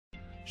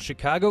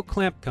Chicago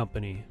Clamp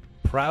Company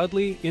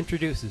proudly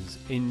introduces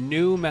a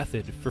new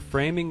method for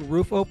framing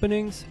roof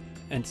openings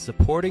and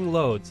supporting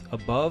loads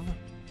above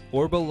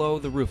or below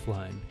the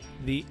roofline.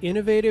 The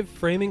innovative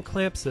framing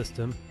clamp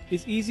system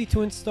is easy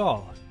to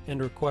install and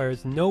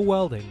requires no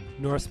welding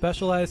nor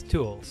specialized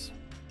tools.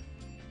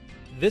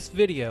 This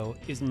video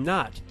is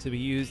not to be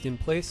used in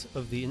place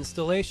of the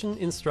installation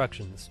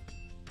instructions.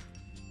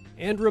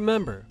 And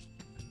remember,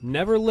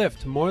 never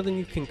lift more than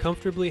you can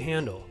comfortably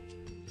handle.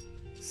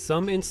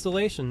 Some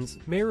installations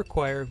may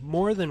require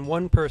more than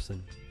one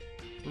person.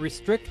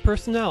 Restrict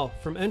personnel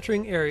from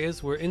entering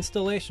areas where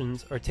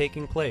installations are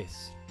taking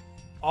place.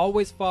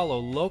 Always follow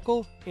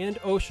local and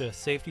OSHA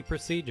safety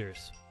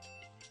procedures.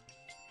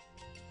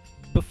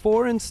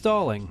 Before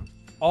installing,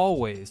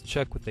 always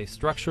check with a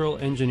structural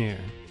engineer.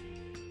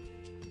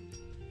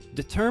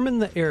 Determine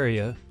the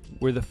area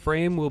where the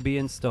frame will be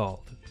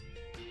installed.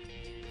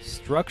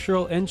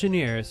 Structural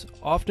engineers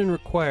often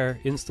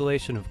require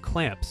installation of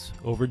clamps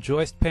over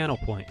joist panel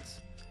points.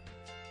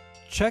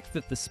 Check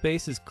that the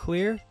space is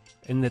clear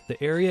and that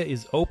the area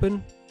is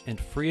open and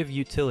free of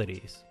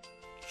utilities.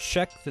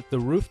 Check that the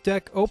roof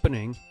deck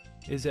opening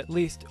is at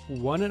least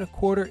 1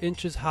 1/4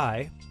 inches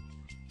high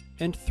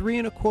and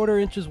 3 1/4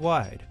 inches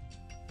wide.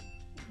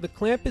 The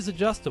clamp is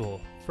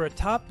adjustable for a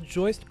top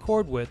joist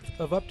chord width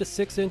of up to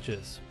 6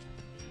 inches.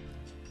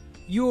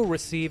 You will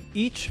receive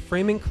each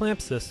framing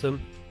clamp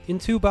system in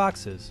 2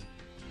 boxes.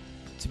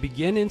 To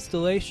begin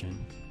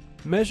installation,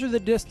 measure the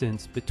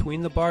distance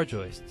between the bar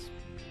joists.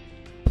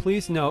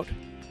 Please note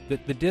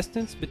that the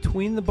distance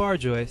between the bar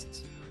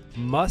joists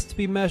must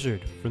be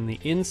measured from the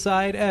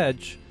inside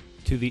edge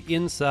to the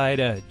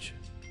inside edge.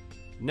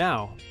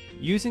 Now,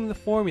 using the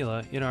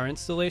formula in our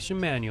installation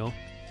manual,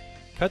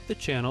 cut the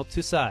channel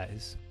to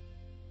size.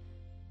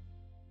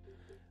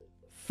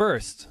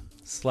 First,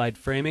 slide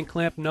framing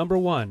clamp number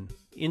 1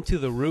 into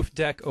the roof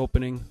deck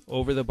opening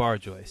over the bar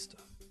joist.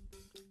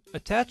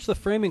 Attach the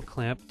framing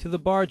clamp to the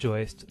bar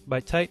joist by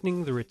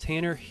tightening the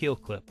retainer heel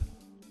clip.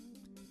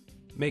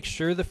 Make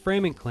sure the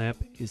framing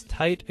clamp is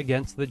tight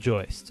against the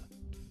joist.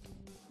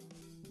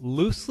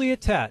 Loosely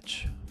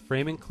attach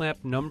framing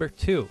clamp number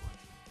 2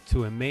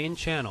 to a main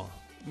channel,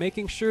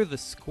 making sure the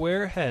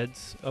square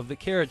heads of the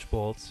carriage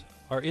bolts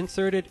are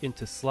inserted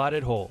into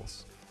slotted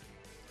holes.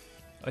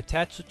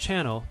 Attach the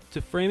channel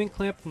to framing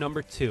clamp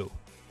number 2.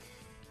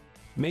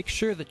 Make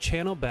sure the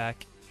channel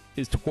back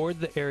is toward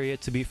the area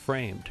to be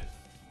framed.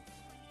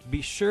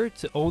 Be sure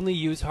to only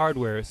use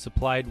hardware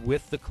supplied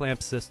with the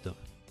clamp system.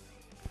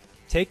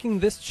 Taking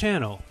this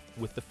channel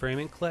with the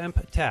framing clamp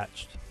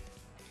attached,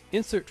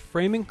 insert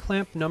framing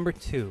clamp number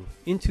 2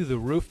 into the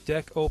roof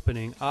deck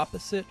opening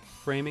opposite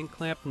framing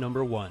clamp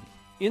number 1.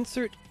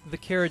 Insert the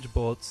carriage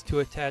bolts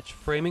to attach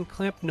framing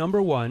clamp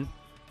number 1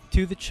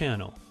 to the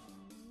channel,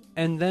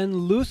 and then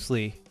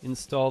loosely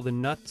install the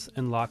nuts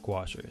and lock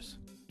washers.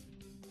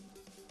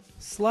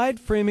 Slide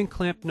framing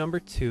clamp number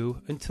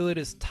 2 until it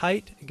is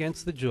tight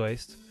against the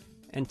joist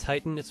and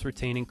tighten its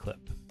retaining clip.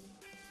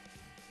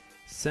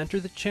 Center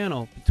the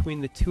channel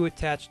between the 2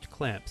 attached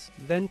clamps,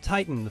 then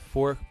tighten the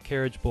 4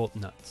 carriage bolt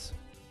nuts.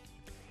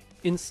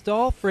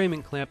 Install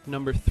framing clamp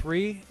number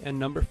 3 and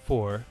number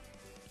 4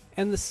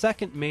 and the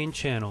second main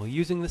channel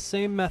using the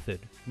same method,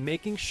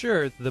 making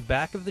sure the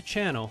back of the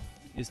channel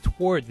is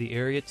toward the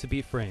area to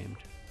be framed.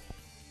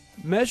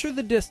 Measure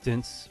the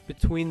distance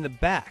between the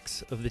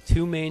backs of the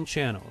 2 main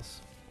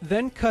channels.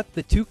 Then cut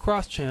the 2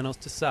 cross channels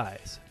to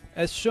size,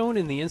 as shown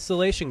in the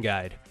installation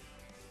guide.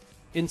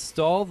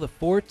 Install the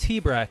 4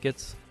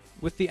 T-brackets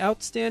with the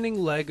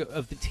outstanding leg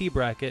of the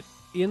T-bracket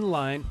in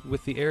line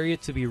with the area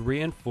to be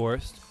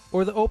reinforced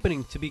or the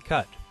opening to be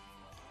cut.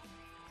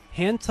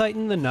 Hand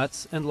tighten the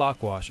nuts and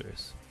lock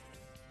washers.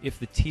 If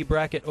the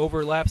T-bracket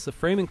overlaps the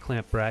framing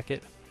clamp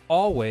bracket,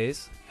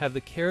 always have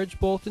the carriage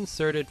bolt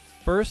inserted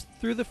first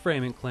through the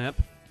framing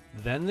clamp,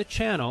 then the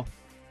channel,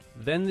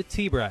 then the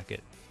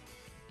T-bracket.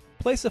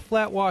 Place a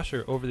flat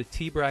washer over the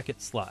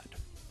T-bracket slot.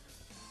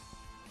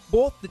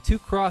 Bolt the 2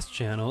 cross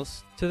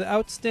channels to the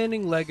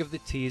outstanding leg of the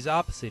T's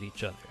opposite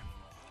each other,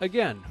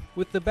 again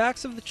with the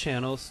backs of the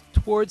channels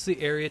towards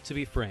the area to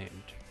be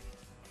framed.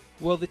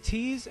 While the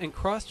T's and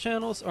cross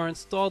channels are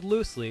installed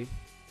loosely,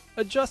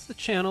 adjust the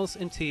channels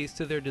and T's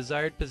to their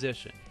desired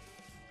position.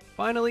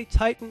 Finally,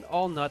 tighten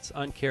all nuts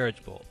on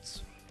carriage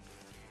bolts.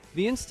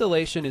 The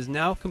installation is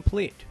now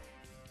complete.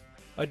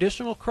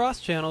 Additional cross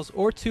channels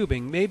or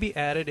tubing may be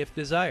added if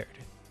desired.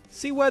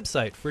 See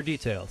website for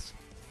details.